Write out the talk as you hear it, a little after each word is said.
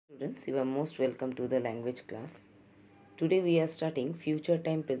students, you are most welcome to the language class. Today we are starting future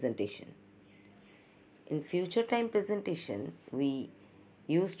time presentation. In future time presentation, we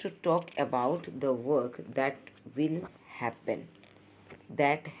used to talk about the work that will happen,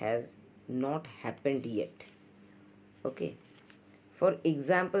 that has not happened yet. Okay. For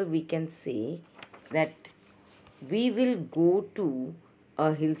example, we can say that we will go to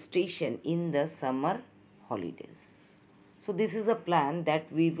a hill station in the summer holidays. So this is a plan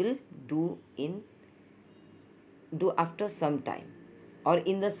that we will do after some time or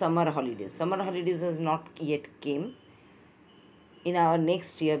in the summer holidays. Summer holidays has not yet came in our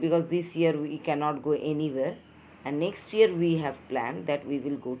next year because this year we cannot go anywhere, and next year we have planned that we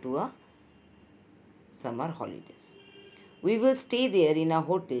will go to a summer holidays. We will stay there in a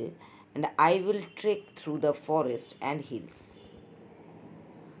hotel and I will trek through the forest and hills.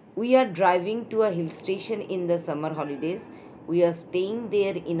 We are driving to a hill station in the summer holidays. We are staying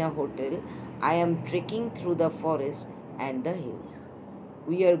there in a hotel. I am trekking through the forest and the hills.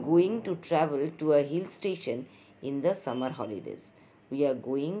 We are going to travel to a hill station in the summer holidays. We are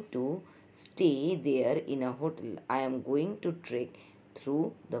going to stay there in a hotel. I am going to trek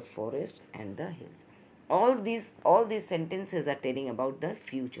through the forest and the hills. All these sentences are telling about the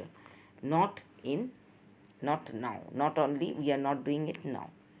future, not now. Not only we are not doing it now.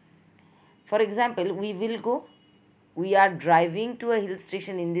 For example, we are driving to a hill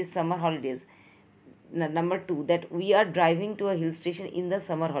station in this summer holidays. Number 2, that we are driving to a hill station in the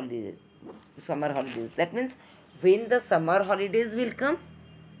summer holidays. That means when the summer holidays will come,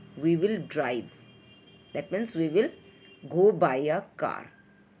 we will drive. That means we will go by a car.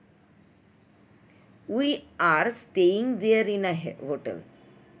 We are staying there in a hotel.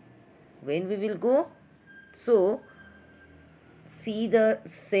 When we will go? So, see the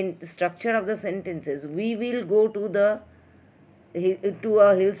structure of the sentences. We will go to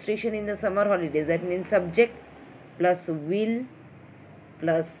a hill station in the summer holidays. That means subject plus will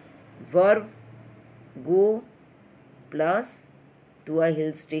plus verb go plus to a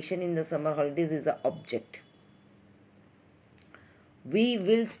hill station in the summer holidays is the object. We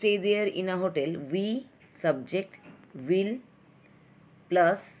will stay there in a hotel. We subject will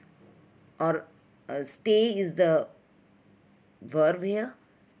plus or stay is the verb here.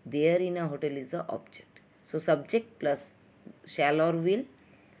 There in a hotel is the object. So subject plus shall or will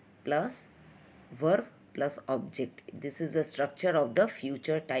plus verb plus object. This is the structure of the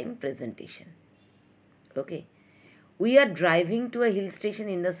future time presentation. Okay. We are driving to a hill station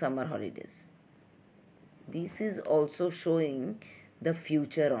in the summer holidays. This is also showing the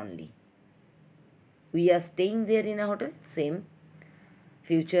future only. We are staying there in a hotel. Same.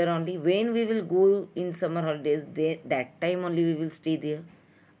 Future only. When we will go in summer holidays, that time only we will stay there.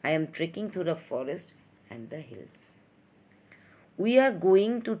 I am trekking through the forest and the hills. We are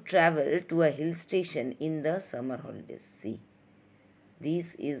going to travel to a hill station in the summer holidays. See,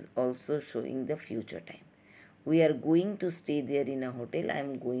 this is also showing the future time. We are going to stay there in a hotel. I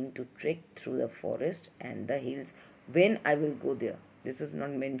am going to trek through the forest and the hills. When I will go there. This is not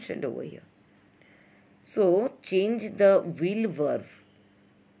mentioned over here. So, change the will verb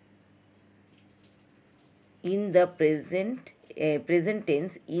in the present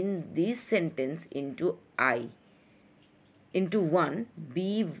tense in this sentence into one,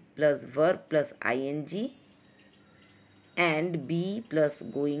 be plus verb plus ing and be plus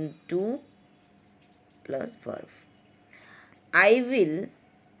going to plus verb. I will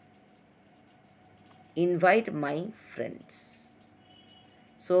invite my friends.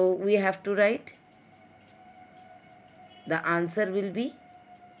 So we have to write, the answer will be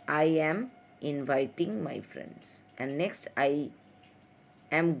I am inviting my friends, and next I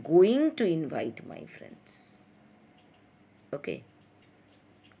am going to invite my friends. Okay.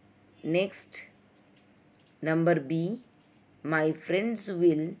 Next, number B, my friends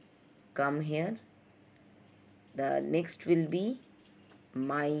will come here. The next will be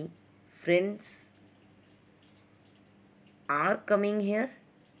my friends are coming here.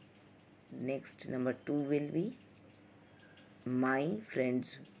 Next, number 2 will be my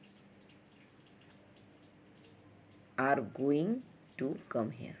friends are going to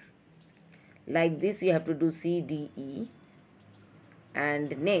come here. Like this you have to do C, D, E.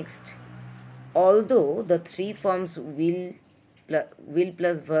 And next, although the three forms will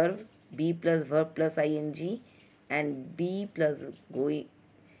plus verb, be plus verb plus ing and be plus going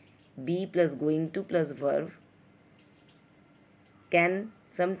to plus verb can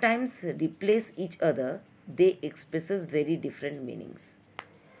sometimes replace each other, they expresses very different meanings.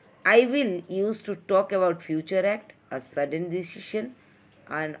 I will used to talk about future act, a sudden decision,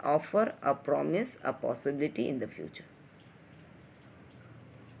 and offer a promise, a possibility in the future.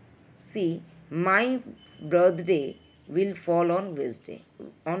 See, my birthday will fall on Wednesday.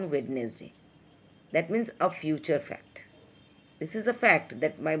 On Wednesday. That means a future fact. This is a fact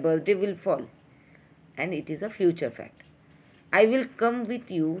that my birthday will fall, and it is a future fact. I will come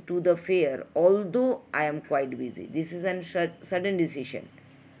with you to the fair, although I am quite busy. This is a sudden decision.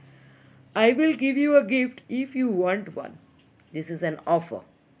 I will give you a gift if you want one. This is an offer.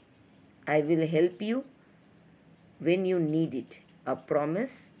 I will help you when you need it. A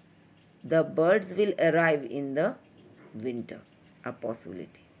promise. The birds will arrive in the winter. A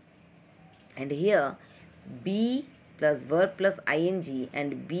possibility. And here, be plus verb plus ing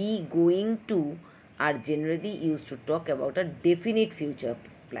and be going to are generally used to talk about a definite future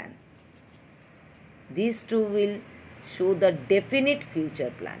plan. These two will show the definite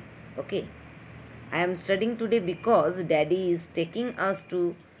future plan. Okay. I am studying today because daddy is taking us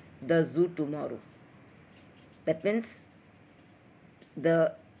to the zoo tomorrow. That means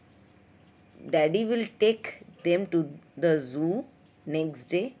the daddy will take them to the zoo next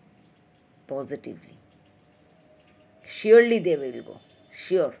day positively. Surely they will go.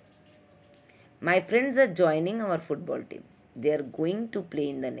 Sure. My friends are joining our football team. They are going to play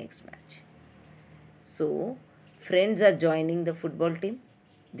in the next match. So, friends are joining the football team.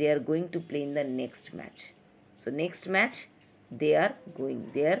 They are going to play in the next match. So, next match, they are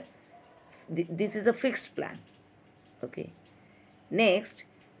going there. This is a fixed plan. Okay. Next,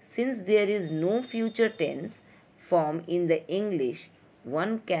 since there is no future tense form in the English,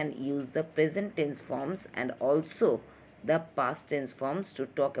 one can use the present tense forms and also the past tense forms to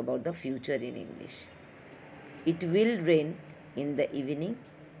talk about the future in English. It will rain in the evening.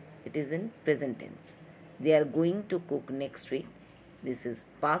 It is in present tense. They are going to cook next week. This is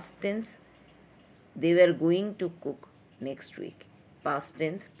past tense. They were going to cook next week. Past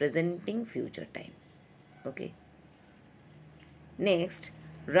tense presenting future time. Okay. Next,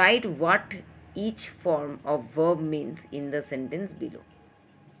 write what each form of verb means in the sentence below.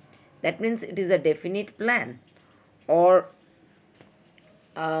 That means it is a definite plan or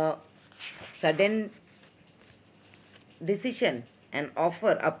a sudden decision, an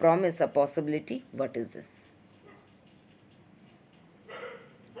offer, a promise, a possibility. What is this?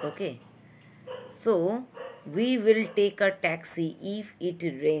 Okay. So, we will take a taxi if it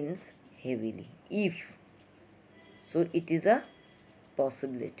rains heavily. If. So, it is a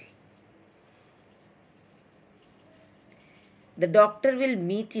possibility. The doctor will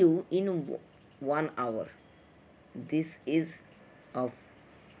meet you in 1 hour. This is a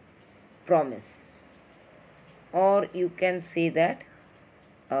promise. Or you can say that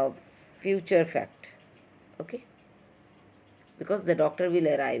a future fact. Okay. Because the doctor will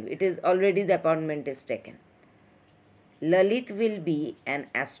arrive. It is already the appointment is taken. Lalit will be an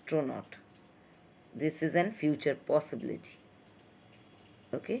astronaut. This is an future possibility.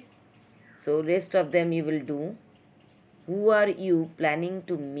 Okay. So rest of them you will do. Who are you planning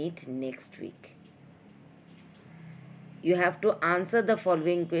to meet next week? You have to answer the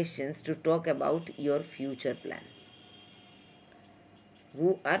following questions to talk about your future plan.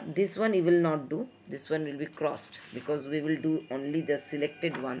 Who are, this one you will not do. This one will be crossed because we will do only the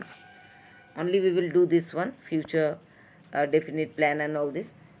selected ones. Only we will do this one, future definite plan and all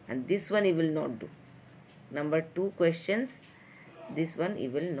this. And this one you will not do. Number 2 questions, this one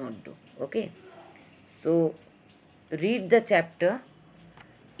you will not do. Okay. So, read the chapter.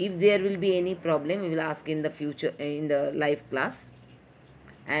 If there will be any problem, we will ask in the future, in the live class.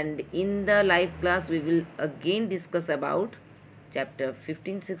 And in the live class, we will again discuss about chapter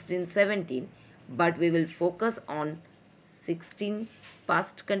 15, 16, 17. But we will focus on 16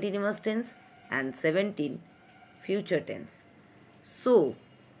 past continuous tense and 17 future tense. So,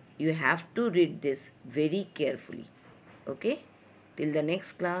 you have to read this very carefully. Okay? Till the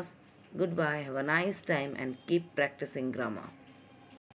next class, goodbye. Have a nice time and keep practicing grammar.